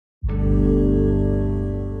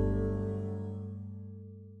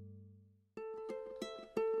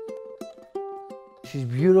she's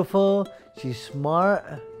beautiful, she's smart.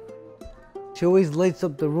 She always lights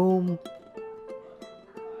up the room.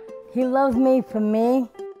 He loves me for me.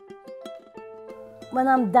 When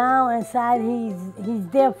I'm down inside, he's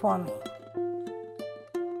there for me.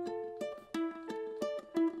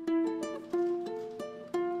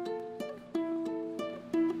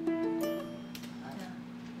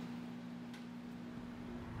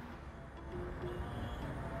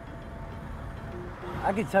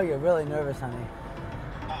 I can tell you're really nervous, honey.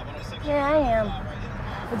 Yeah, I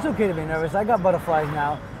am. It's okay to be nervous. I got butterflies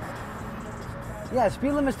now. Yeah,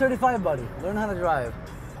 speed limit's 35, buddy. Learn how to drive.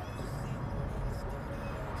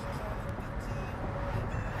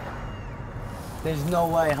 There's no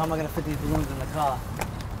way. How am I gonna fit these balloons in the car?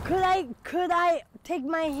 Could I take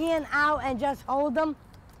my hand out and just hold them?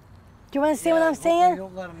 Do you understand what I'm saying?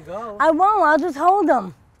 Don't let them go. I won't. I'll just hold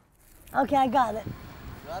them. Okay, I got it.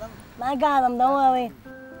 Got them? I got them. Don't worry.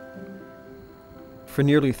 For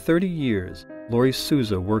nearly 30 years, Lori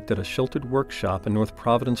Sousa worked at a sheltered workshop in North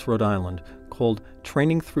Providence, Rhode Island, called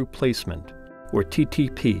Training Through Placement, or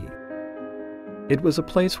TTP. It was a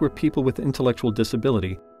place where people with intellectual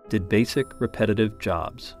disability did basic, repetitive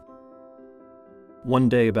jobs. One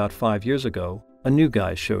day about 5 years ago, a new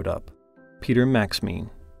guy showed up, Peter Maxmean.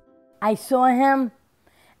 I saw him,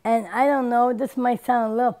 and I don't know, this might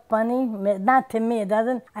sound a little funny. Not to me, it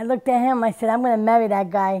doesn't. I looked at him, I said, I'm going to marry that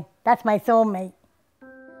guy. That's my soulmate.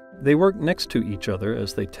 They worked next to each other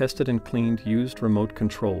as they tested and cleaned used remote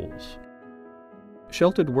controls.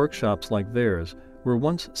 Sheltered workshops like theirs were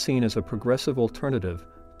once seen as a progressive alternative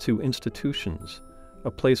to institutions,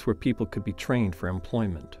 a place where people could be trained for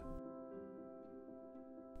employment.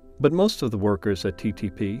 But most of the workers at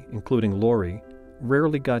TTP, including Lori,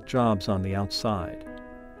 rarely got jobs on the outside.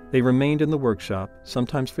 They remained in the workshop,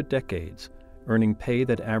 sometimes for decades, earning pay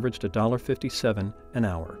that averaged $1.57 an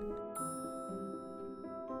hour.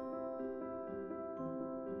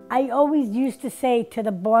 I always used to say to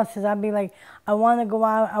the bosses, I'd be like, I want to go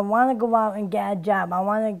out and get a job. I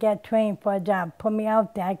want to get trained for a job. Put me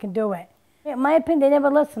out there, I can do it. In my opinion, they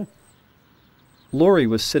never listen. Lori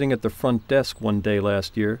was sitting at the front desk one day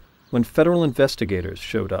last year when federal investigators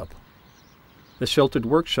showed up. The sheltered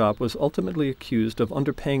workshop was ultimately accused of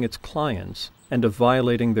underpaying its clients and of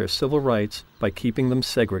violating their civil rights by keeping them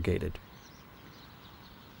segregated.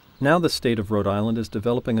 Now the state of Rhode Island is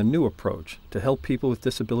developing a new approach to help people with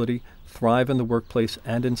disability thrive in the workplace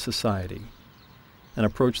and in society, an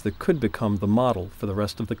approach that could become the model for the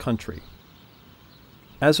rest of the country.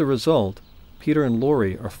 As a result, Peter and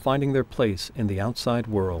Lori are finding their place in the outside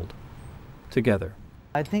world, together.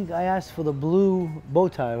 I think I asked for the blue bow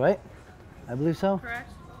tie, right? I believe so?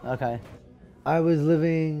 Correct. Okay. I was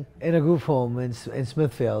living in a group home in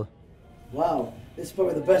Smithfield. Wow, this is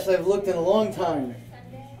probably the best I've looked in a long time.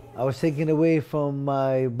 I was taken away from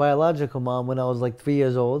my biological mom when I was like 3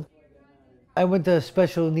 years old. I went to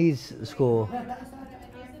special needs school.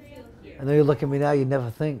 I know you look at me now, you'd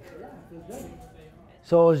never think.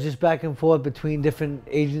 So I was just back and forth between different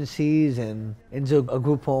agencies and into a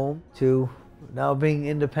group home to now being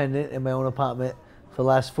independent in my own apartment for the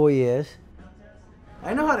last 4 years.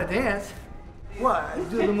 I know how to dance. What,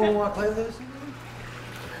 do the moonwalk like this?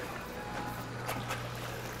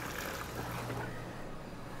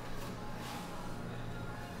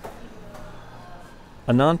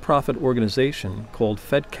 A nonprofit organization called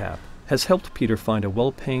FedCap has helped Peter find a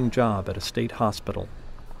well-paying job at a state hospital.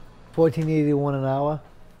 $14.81 an hour.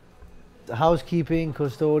 Housekeeping,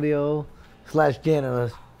 custodial, /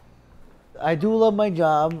 janitor. I do love my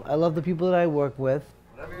job. I love the people that I work with.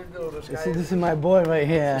 Whatever you do, This is my boy right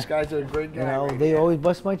here. This guy's a great guy. You know, right they here. always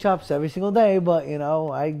bust my chops every single day, but you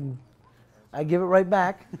know, I give it right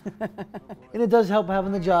back. And it does help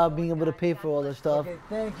having the job, being able to pay for all this stuff. Okay,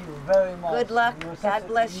 thank you very much. Good luck. God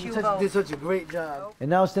bless you both. You did such a great job. And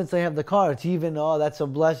now since I have the car, it's even, oh, that's a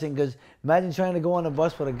blessing, because imagine trying to go on a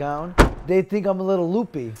bus with a gown. They think I'm a little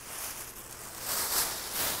loopy.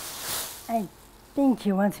 I think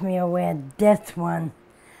he wants me to wear this one,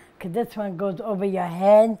 because this one goes over your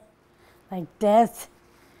head, like this.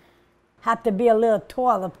 Have to be a little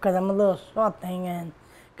taller, because I'm a little short thing, and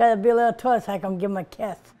gotta be a little taller so I can give him a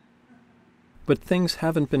kiss. But things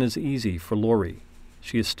haven't been as easy for Lori.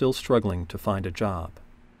 She is still struggling to find a job.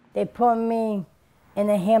 They put me in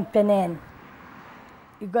a Hampton Inn.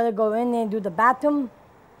 You gotta go in there and do the bathroom,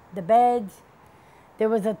 the beds. There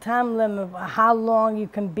was a time limit of how long you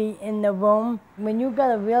can be in the room. When you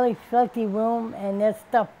got a really filthy room and there's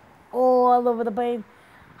stuff all over the place,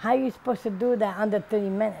 how are you supposed to do that under 30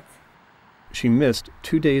 minutes? She missed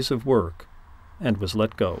 2 days of work and was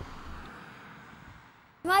let go.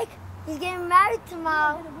 Mike, he's getting married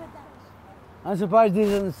tomorrow. I'm surprised he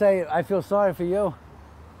doesn't say, I feel sorry for you.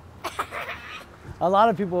 A lot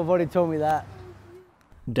of people have already told me that.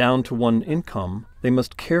 Down to one income, they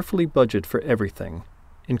must carefully budget for everything,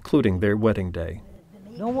 including their wedding day.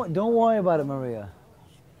 Don't worry about it, Maria.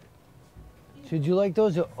 Should you like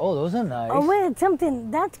those? Oh, those are nice. Oh, wait,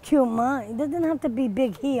 something, that's cute, Ma. It doesn't have to be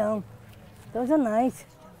big heel. Those are nice.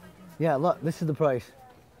 Yeah, look, this is the price.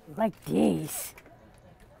 Like these.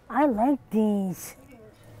 I like these.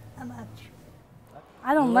 How much?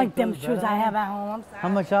 I don't like them shoes I have at home. I'm sorry. How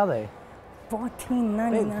much are they?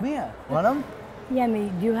 $14.99. Hey, come here. Want them? Yeah,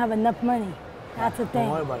 do you have enough money? That's the thing.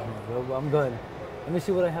 Don't worry about it, honey. I'm good. Let me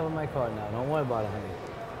see what I have on my card now. Don't worry about it, honey.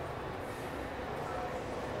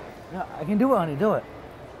 No, I can do it, honey. Do it.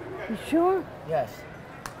 You sure? Yes.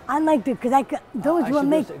 I like it because those will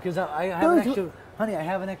make. Because I have an extra, honey. I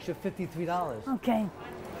have an extra $53. Okay.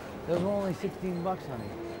 Those were only $16, honey.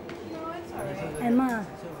 No, it's all right. And Ma,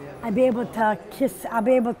 I'll be able to kiss. I'll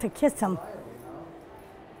be able to kiss him.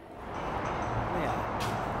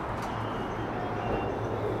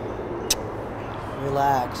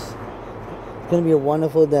 Relax. It's gonna be a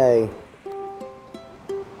wonderful day.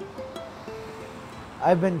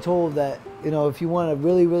 I've been told that, you know, if you want a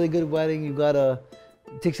really, really good wedding,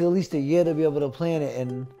 it takes at least a year to be able to plan it,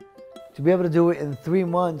 and to be able to do it in 3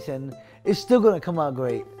 months, and it's still gonna come out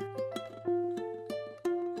great.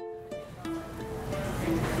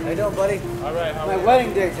 How you doing, buddy? All right. My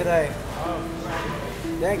wedding day today.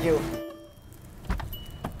 Thank you.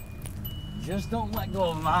 Just don't let go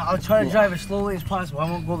of him. I'll try to drive as slowly as possible. I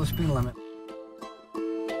won't go the speed limit.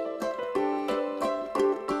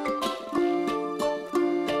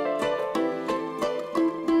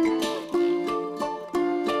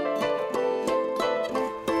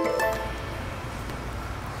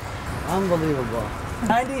 Unbelievable.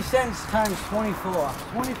 90 cents times 24.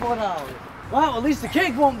 $24. Wow, at least the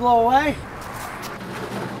cake won't blow away.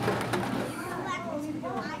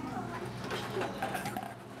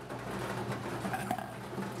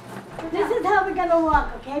 This is how we're gonna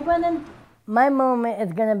walk, okay, Brendan? My moment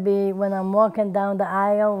is gonna be when I'm walking down the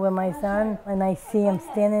aisle with my son and I see him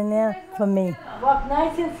standing there for me. Walk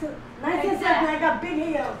nice and simple. I got big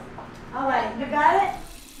heels. All right, you got it?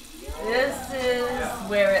 This is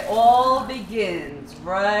where it all begins,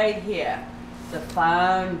 right here. The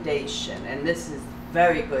foundation, and this is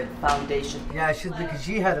very good foundation. Yeah, I should, because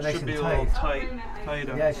she had it nice Should and be a tight. little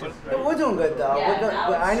tighter. Yeah, we're doing good though. Yeah,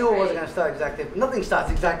 but I knew it wasn't gonna start exactly. Nothing starts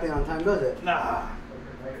exactly on time, does it? Nah.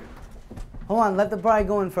 Hold on, let the bride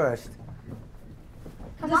go in first.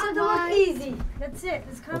 This is the most easy. That's it.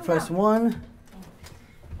 Let's come Press one.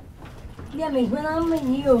 Yeah, I mean, when I'm with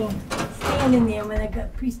you, standing there when I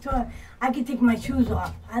got priesthood, I can take my shoes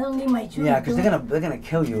off. I don't need my shoes. Yeah, because they're gonna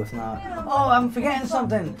kill you if not. Oh, I'm forgetting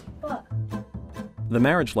something. What? The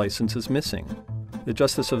marriage license is missing. The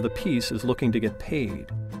Justice of the Peace is looking to get paid,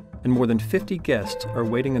 and more than 50 guests are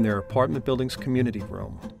waiting in their apartment building's community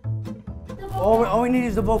room. All we need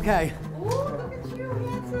is the bouquet. Oh, look at you,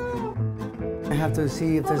 handsome. I have to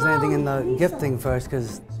see if there's anything in the gifting first,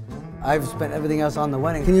 because I've spent everything else on the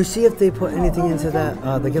wedding. Can you see if they put anything into that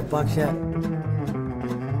the gift box yet?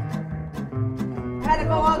 Had to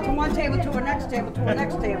go out to one table, to a next table, to a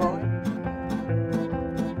next table.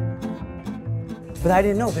 But I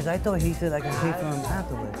didn't know, because I thought he said I can pay for him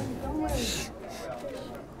afterwards.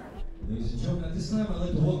 Ladies and gentlemen, at this time, I'd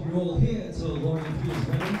like to welcome you all here to Laurie and Peter's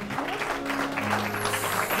wedding.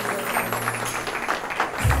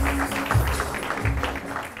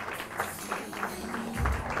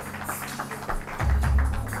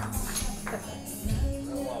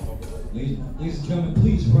 Ladies and gentlemen,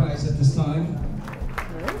 please rise at this time.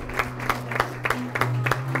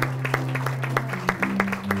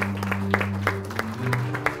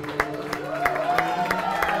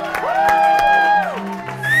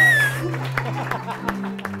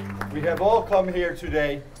 We have all come here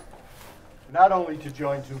today not only to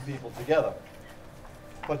join two people together,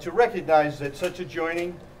 but to recognize that such a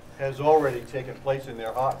joining has already taken place in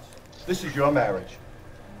their hearts. This is your marriage,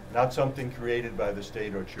 not something created by the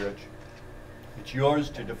state or church. It's yours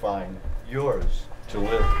to define, yours to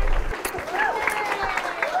live.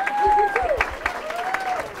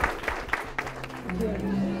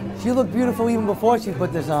 She looked beautiful even before she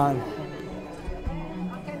put this on.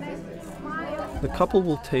 The couple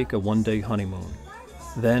will take a one-day honeymoon.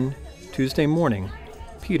 Then, Tuesday morning,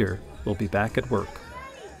 Peter will be back at work.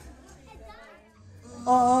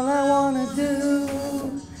 All I wanna do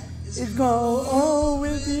is go on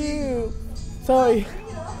with you. Sorry.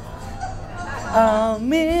 I'll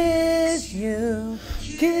miss you,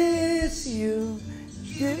 kiss you,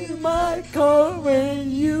 give my call when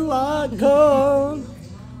you are gone.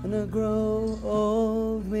 wanna grow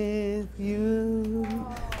old with you.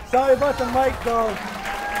 Sorry about the mic though.